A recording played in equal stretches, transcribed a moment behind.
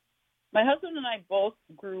My husband and I both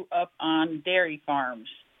grew up on dairy farms,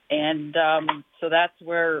 and so that's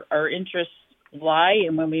where our interests lie.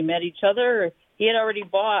 And when we met each other, he had already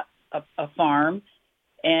bought a farm,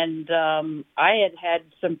 and I had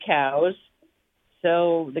some cows.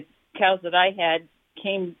 So the cows that I had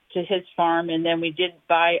came to his farm, and then we did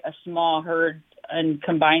buy a small herd and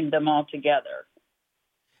combined them all together.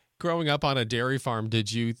 Growing up on a dairy farm,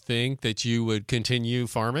 did you think that you would continue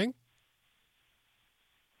farming?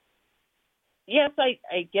 Yes, I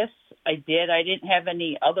guess I did. I didn't have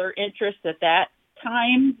any other interest at that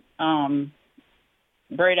time,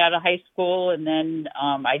 right out of high school, and then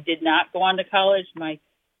I did not go on to college. My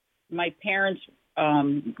parents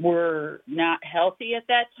were not healthy at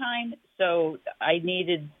that time, so I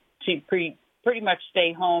needed to pretty much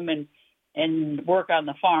stay home and work on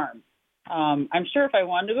the farm. I'm sure if I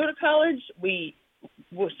wanted to go to college, we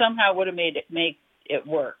somehow would have make it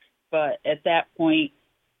work. But at that point,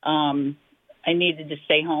 I needed to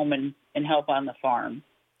stay home and help on the farm.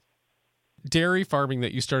 Dairy farming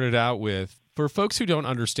that you started out with, for folks who don't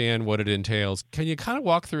understand what it entails, can you kind of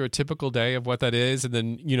walk through a typical day of what that is? And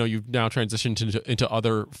then, you've now transitioned into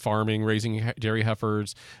other farming, raising dairy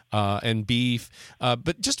heifers and beef.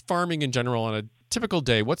 But just farming in general on a typical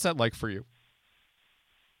day, what's that like for you?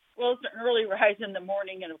 Well, it's an early rise in the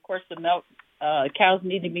morning, and of course the milk cows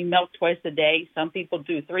need to be milked twice a day. Some people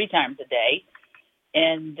do 3 times a day,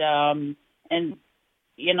 and in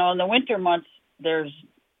the winter months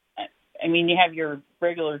you have your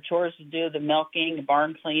regular chores to do, the milking,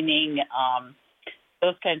 barn cleaning,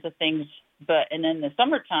 those kinds of things. And in the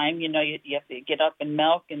summertime, you have to get up and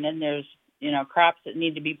milk, and then there's crops that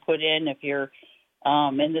need to be put in. If you're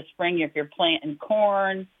in the spring, if you're planting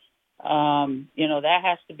corn. That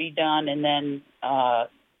has to be done. And then,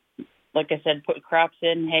 like I said, put crops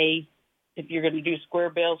in, hay, if you're going to do square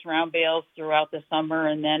bales, round bales throughout the summer.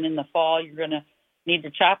 And then in the fall, you're going to need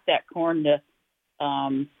to chop that corn to,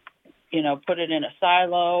 put it in a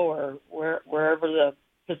silo or wherever the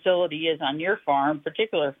facility is on your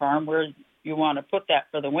particular farm, where you want to put that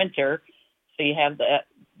for the winter. So you have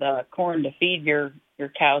the corn to feed your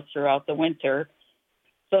cows throughout the winter.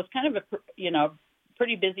 So it's kind of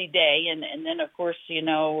pretty busy day, and then of course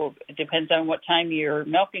it depends on what time your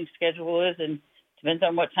milking schedule is, and depends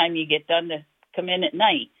on what time you get done to come in at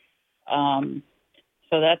night.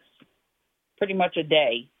 So that's pretty much a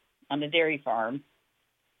day on a dairy farm.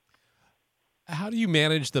 How do you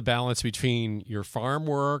manage the balance between your farm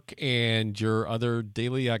work and your other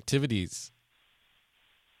daily activities?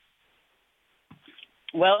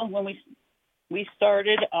 Well, when we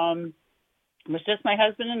started, it was just my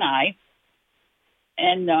husband and I.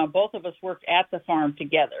 And both of us worked at the farm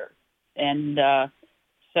together. And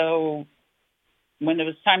so when it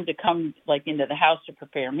was time to come into the house to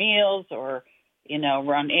prepare meals or,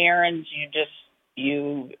 run errands,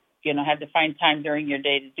 you had to find time during your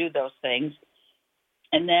day to do those things.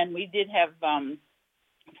 And then we did have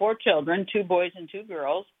 4 children, 2 boys and 2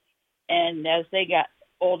 girls. And as they got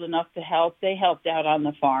old enough to help, they helped out on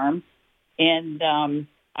the farm. And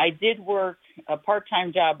I did work a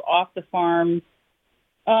part-time job off the farm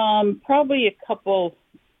probably a couple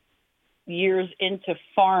years into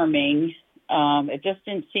farming. It just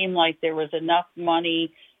didn't seem like there was enough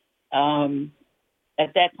money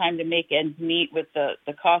at that time to make ends meet with the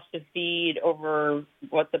cost of feed over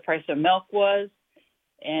what the price of milk was.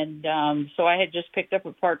 And so I had just picked up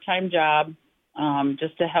a part-time job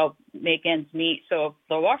just to help make ends meet. So if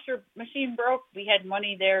the washer machine broke, we had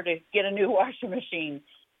money there to get a new washer machine.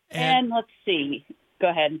 And let's see. Go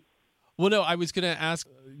ahead. Well, no, I was going to ask,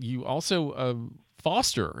 you also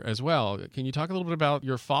foster as well. Can you talk a little bit about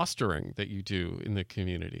your fostering that you do in the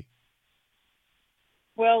community?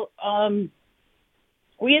 Well,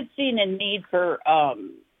 we had seen a need for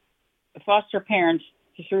foster parents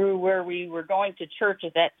through where we were going to church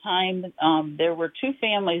at that time. There were 2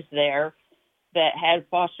 families there that had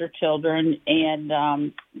foster children,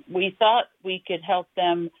 and we thought we could help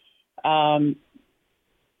them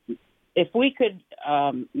if we could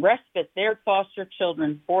respite their foster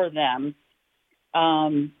children for them.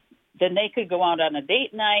 Then they could go out on a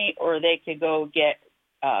date night, or they could go get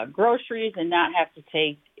groceries and not have to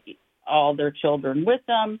take all their children with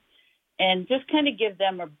them, and just kind of give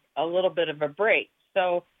them a little bit of a break.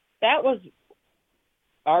 So that was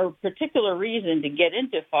our particular reason to get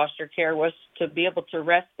into foster care, was to be able to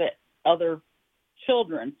respite other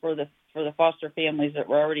children for the foster families that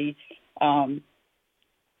were already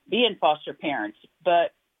being foster parents.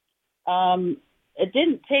 But it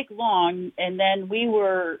didn't take long, and then we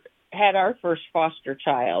had our first foster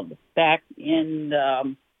child back in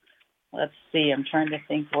let's see, I'm trying to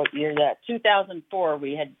think what year that, 2004,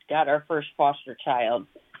 we had got our first foster child.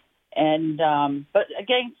 And, but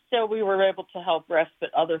again, still we were able to help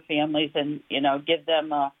respite other families and, give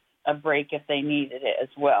them a break if they needed it as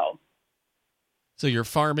well. So you're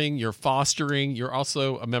farming, you're fostering, you're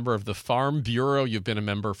also a member of the Farm Bureau. You've been a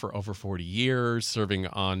member for over 40 years, serving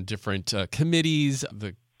on different committees,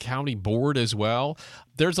 the county board as well.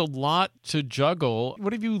 There's a lot to juggle.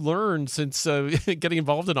 What have you learned since getting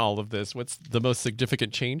involved in all of this? What's the most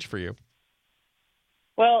significant change for you?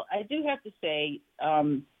 Well, I do have to say,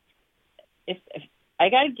 if I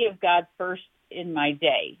got to give God first in my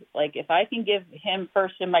day. Like if I can give him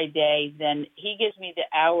first in my day, then he gives me the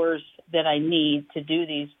hours that I need to do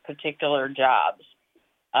these particular jobs.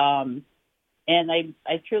 And I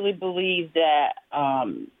truly believe that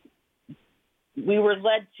we were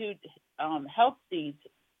led to help these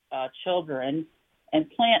children and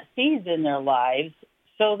plant seeds in their lives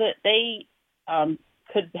so that they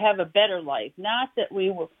could have a better life. Not that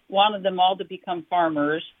we wanted them all to become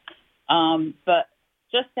farmers, but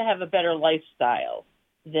just to have a better lifestyle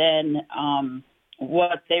than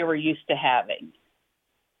what they were used to having.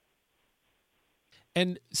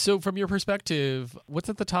 And so from your perspective, what's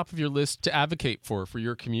at the top of your list to advocate for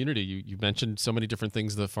your community? You mentioned so many different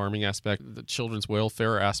things, the farming aspect, the children's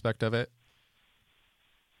welfare aspect of it.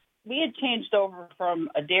 We had changed over from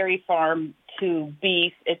a dairy farm to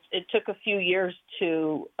beef. It took a few years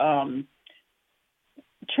to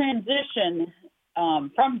transition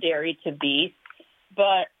from dairy to beef.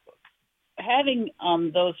 But having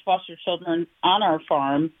those foster children on our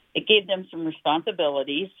farm, it gave them some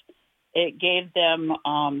responsibilities. It gave them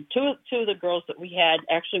two of the girls that we had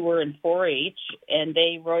actually were in 4-H, and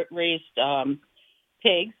they raised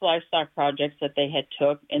pigs, livestock projects that they had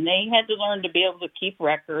took, and they had to learn to be able to keep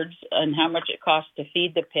records on how much it cost to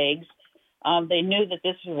feed the pigs. They knew that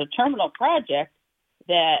this was a terminal project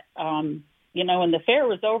that, when the fair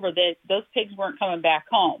was over, those pigs weren't coming back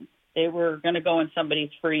home. They were going to go in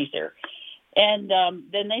somebody's freezer. And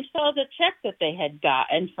then they saw the check that they had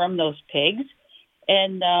gotten from those pigs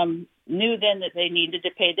and knew then that they needed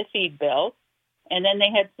to pay the feed bill. And then they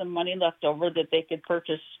had some money left over that they could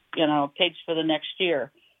purchase, pigs for the next year.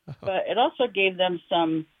 But it also gave them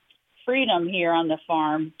some freedom here on the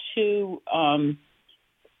farm to,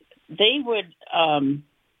 they would,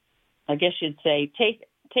 I guess you'd say, take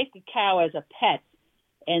a cow as a pet.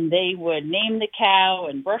 And they would name the cow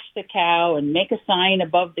and brush the cow and make a sign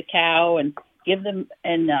above the cow and give them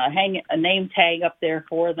and hang a name tag up there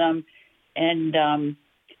for them. And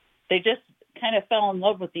they just kind of fell in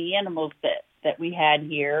love with the animals that we had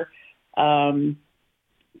here.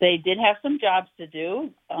 They did have some jobs to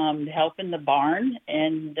do, to help in the barn,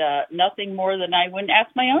 and nothing more than I wouldn't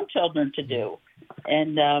ask my own children to do,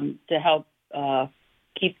 and to help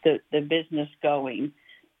keep the business going.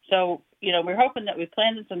 So, we're hoping that we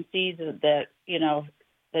planted some seeds that,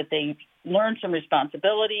 that they learned some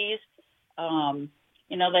responsibilities.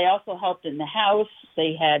 They also helped in the house.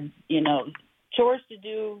 They had, chores to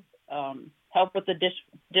do, help with the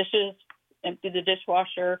dishes, empty the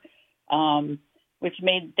dishwasher, which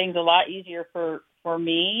made things a lot easier for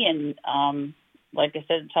me. And, like I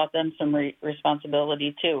said, taught them some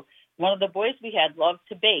responsibility too. One of the boys we had loved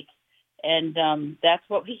to bake. And that's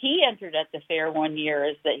what he entered at the fair one year,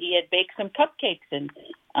 is that he had baked some cupcakes and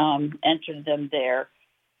entered them there.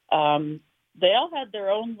 They all had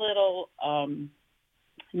their own little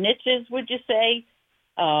niches, would you say?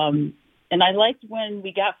 And I liked when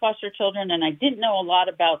we got foster children and I didn't know a lot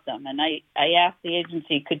about them. And I asked the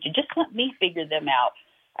agency, could you just let me figure them out?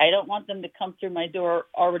 I don't want them to come through my door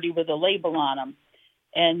already with a label on them.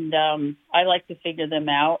 And I like to figure them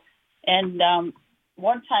out. And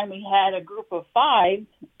one time we had a group of 5,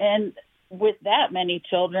 and with that many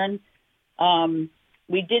children,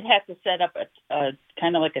 we did have to set up a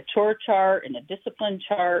kind of like a chore chart and a discipline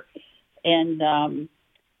chart. And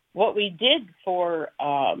what we did for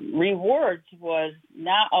rewards was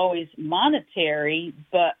not always monetary,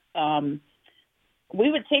 but we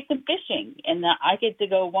would take them fishing, and I get to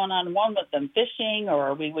go one-on-one with them fishing,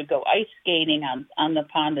 or we would go ice skating on the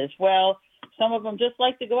pond as well. Some of them just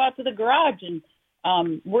like to go out to the garage and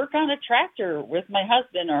work on a tractor with my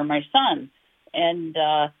husband or my son. And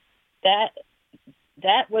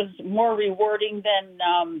that was more rewarding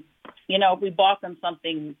than, if we bought them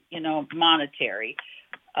something, monetary.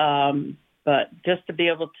 But just to be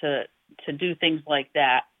able to do things like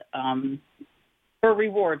that for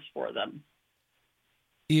rewards for them.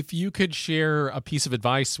 If you could share a piece of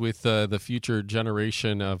advice with the future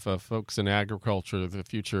generation of folks in agriculture, the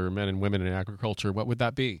future men and women in agriculture, what would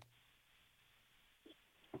that be?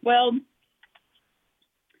 Well,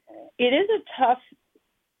 It is a tough.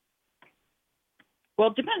 Well,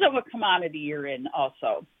 it depends on what commodity you're in.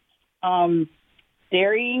 Also,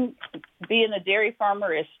 being a dairy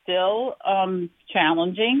farmer is still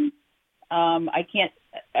challenging. I can't.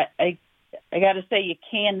 I got to say, you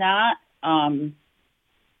cannot.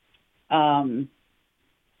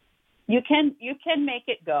 You can make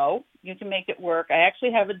it go. You can make it work. I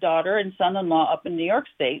actually have a daughter and son-in-law up in New York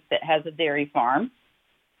State that has a dairy farm,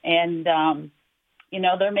 and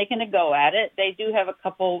they're making a go at it. They do have a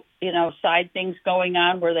couple side things going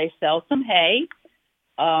on where they sell some hay.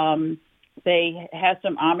 They have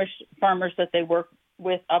some Amish farmers that they work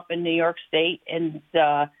with up in New York State, and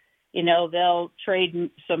they'll trade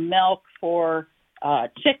some milk for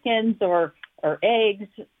chickens or eggs.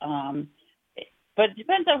 But it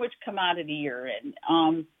depends on which commodity you're in.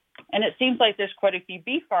 And it seems like there's quite a few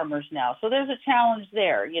beef farmers now. So there's a challenge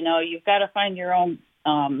there. You've got to find your own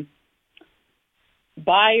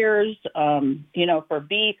buyers, for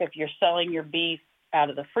beef. If you're selling your beef out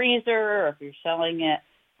of the freezer, or if you're selling it,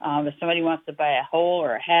 if somebody wants to buy a whole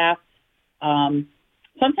or a half,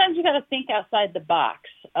 sometimes you got to think outside the box.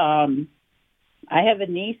 I have a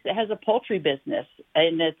niece that has a poultry business,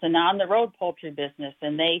 and it's an on-the-road poultry business,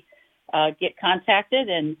 and they get contacted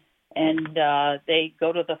and they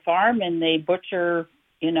go to the farm and they butcher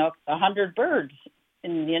 100 birds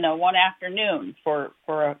in one afternoon for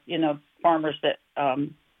farmers that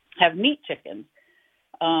have meat chickens.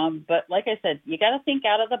 But like I said, you got to think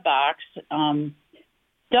out of the box.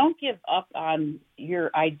 Don't give up on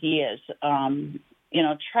your ideas.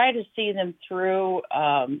 Try to see them through.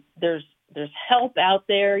 There's help out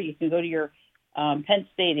there. You can go to your Penn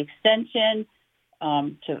State Extension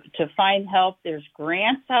to find help. There's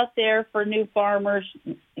grants out there for new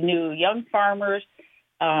young farmers.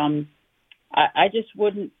 I just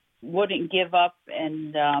wouldn't give up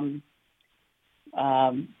and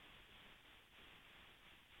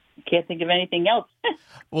can't think of anything else.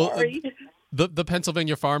 Well, the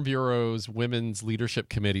Pennsylvania Farm Bureau's Women's Leadership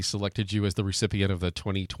Committee selected you as the recipient of the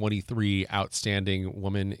 2023 Outstanding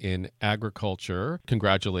Woman in Agriculture.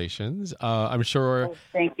 Congratulations. I'm sure. Oh,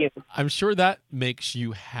 thank you. I'm sure that makes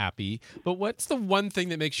you happy. But what's the one thing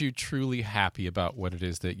that makes you truly happy about what it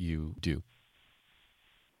is that you do?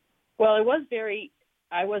 Well, I was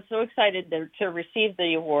so excited to receive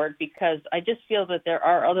the award because I just feel that there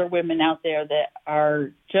are other women out there that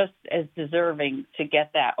are just as deserving to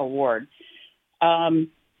get that award.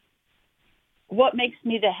 What makes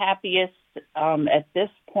me the happiest at this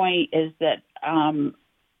point is that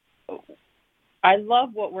I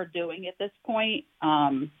love what we're doing at this point.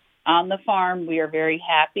 On the farm, we are very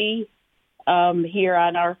happy here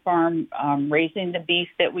on our farm raising the beef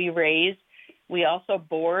that we raise. We also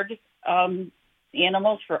board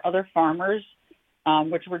animals for other farmers,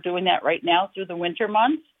 which we're doing that right now through the winter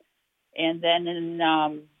months. And then in,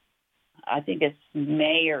 I think it's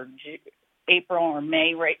April or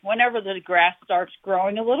May, right, whenever the grass starts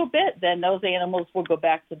growing a little bit, then those animals will go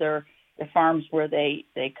back to their farms where they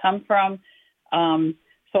come from.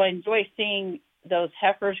 So I enjoy seeing those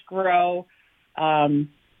heifers grow. I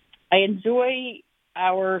enjoy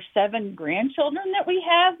our 7 grandchildren that we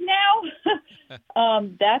have now.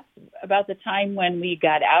 That's about the time when we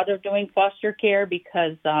got out of doing foster care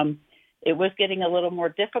because it was getting a little more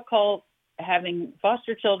difficult having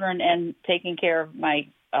foster children and taking care of my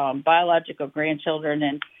biological grandchildren.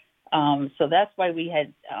 And so that's why we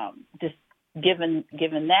had just given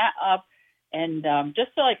that up. And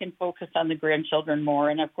just so I can focus on the grandchildren more.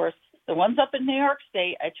 And, of course, the ones up in New York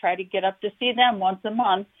State, I try to get up to see them once a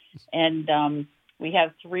month. And we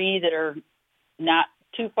have 3 that are not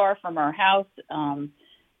too far from our house,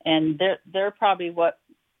 and they're probably what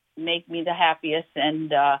make me the happiest.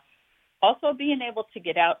 And also being able to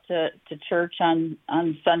get out to church on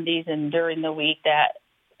Sundays and during the week,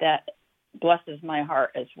 that blesses my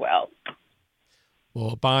heart as well.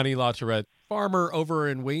 Well, Bonnie LaTourette, farmer over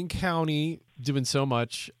in Wayne County, doing so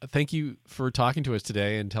much. Thank you for talking to us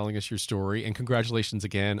today and telling us your story. And congratulations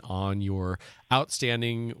again on your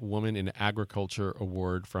Outstanding Woman in Agriculture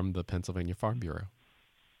Award from the Pennsylvania Farm Bureau.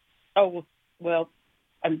 Oh, well,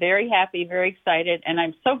 I'm very happy, very excited. And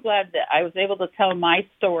I'm so glad that I was able to tell my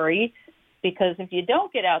story, because if you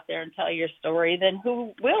don't get out there and tell your story, then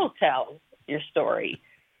who will tell your story?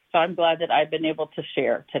 So I'm glad that I've been able to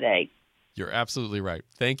share today. You're absolutely right.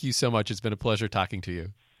 Thank you so much. It's been a pleasure talking to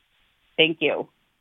you. Thank you.